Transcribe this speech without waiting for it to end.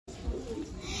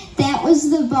That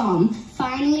was the bomb.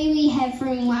 Finally, we have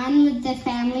room 1 with the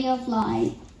family of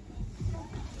light.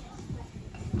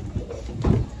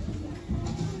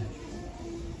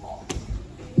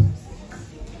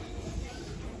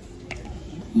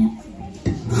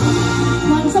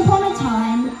 Once upon a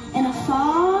time, in a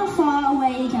far, far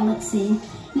away galaxy,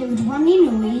 lived Rangi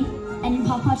Nui and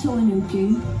Papa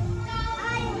Tuanuku.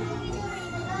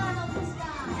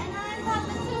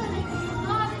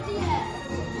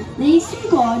 These two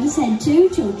gods had 2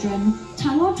 children,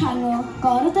 Tanga,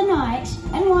 god of the night,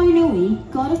 and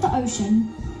Wainui, god of the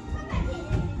ocean.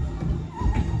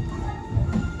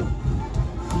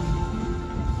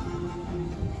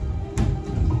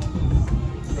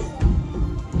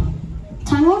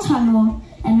 Tanga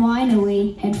and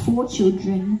Wainui had 4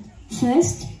 children.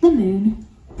 First, the moon.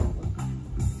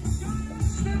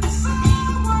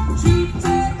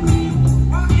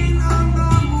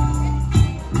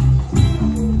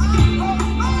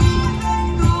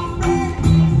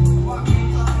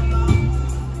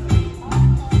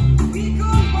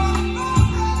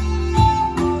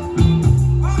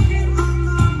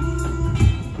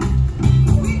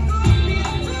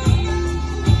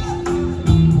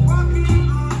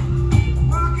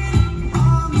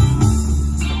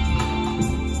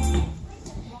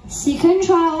 Second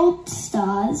child,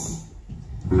 stars.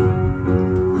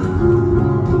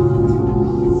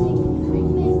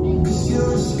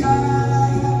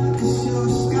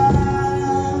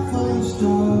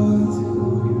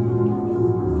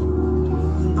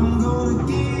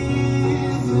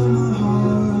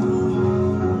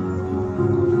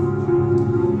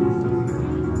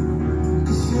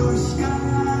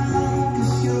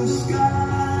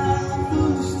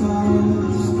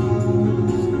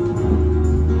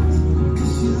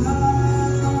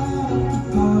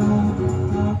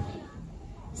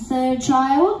 Third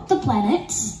child, the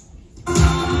planets.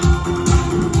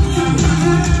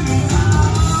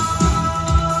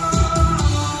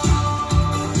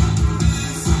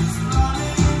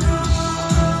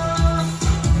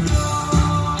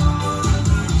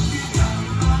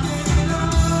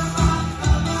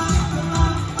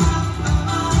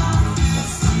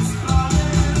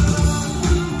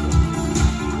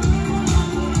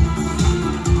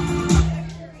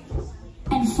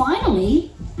 And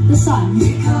finally, the sun.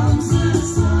 Here comes the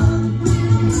sun.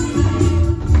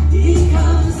 Here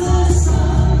comes the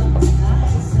sun.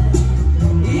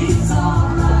 It's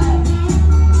alright.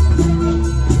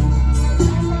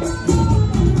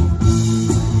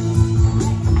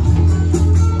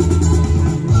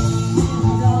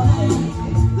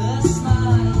 The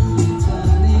smile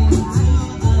turning to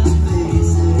the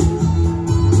faces.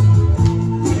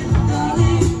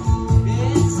 Darling,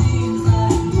 it seems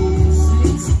like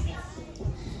it's.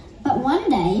 But one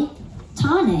day,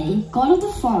 Tane, god of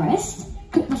the forest,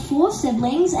 took the 4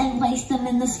 siblings and placed them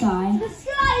in the sky. To the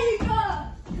sky you go!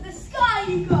 To the sky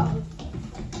you go!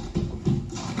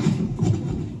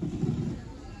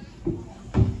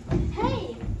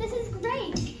 Hey, this is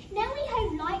great! Now we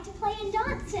have light to play and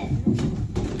dance in.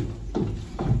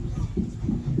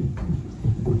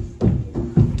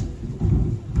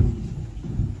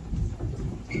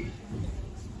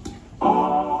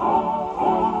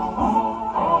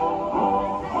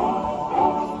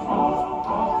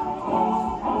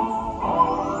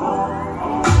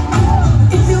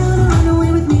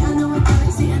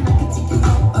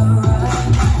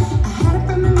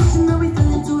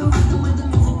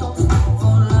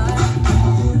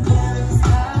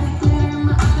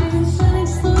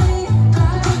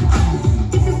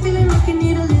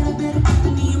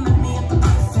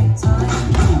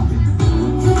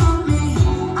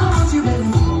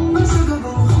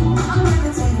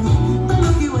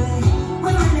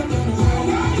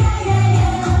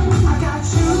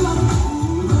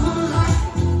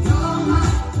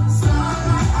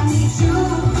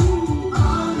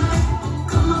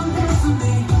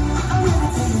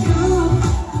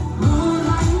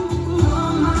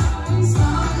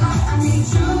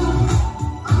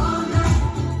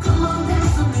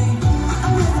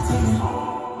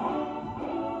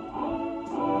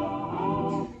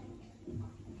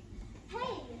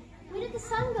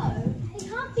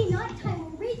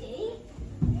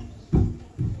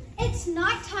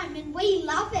 Nighttime and we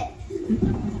love it.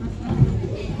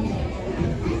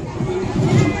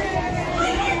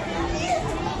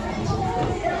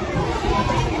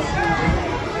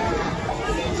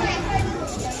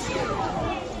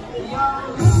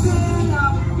 Listen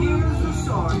up, here's the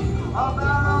story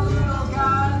about a little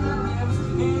guy that lives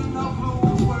in a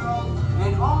blue world.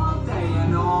 And all day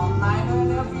and all night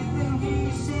and everything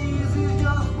he sees is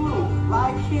just blue.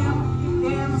 Like him,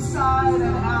 inside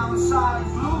and outside,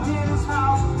 blew his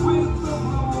house with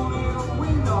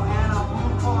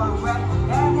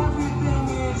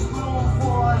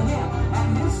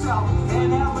himself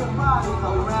and everybody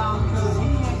around, 'cause he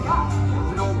ain't got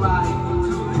nobody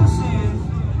to listen.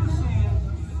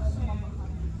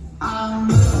 I'm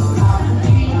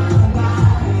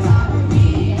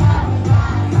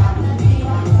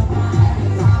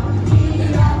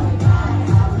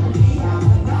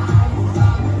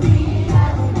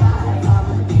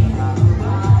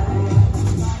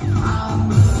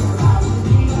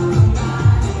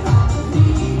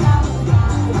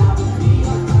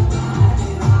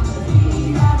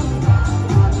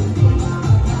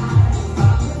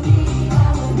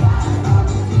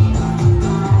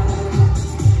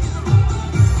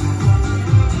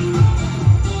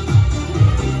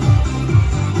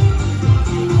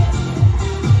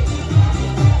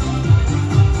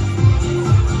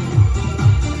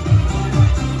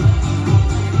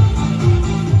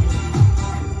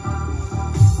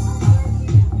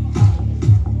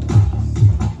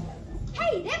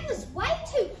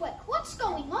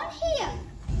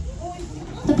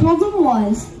The problem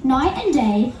was, night and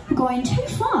day were going too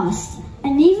fast,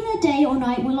 and neither the day or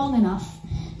night were long enough,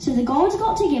 so the gods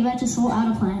got together to sort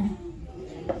out a plan.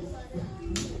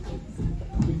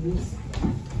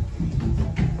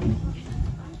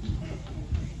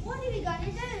 What are we going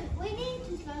to do? We need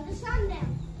to slow the sun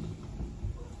down.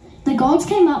 The gods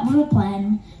came up with a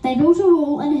plan. They built a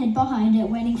wall and hid behind it,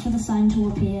 waiting for the sun to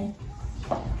appear.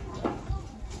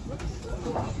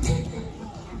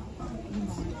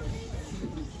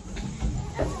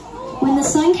 When the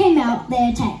sun came out, they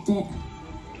attacked it.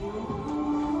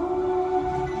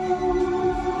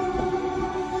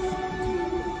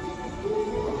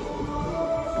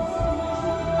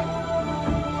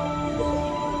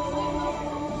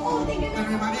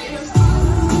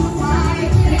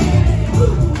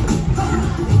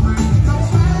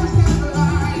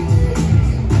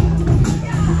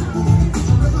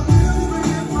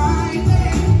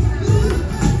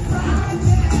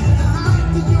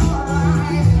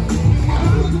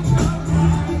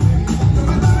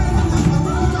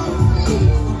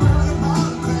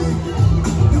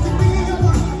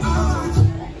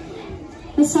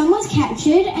 The sun was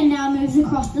captured and now moves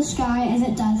across the sky as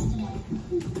it does today.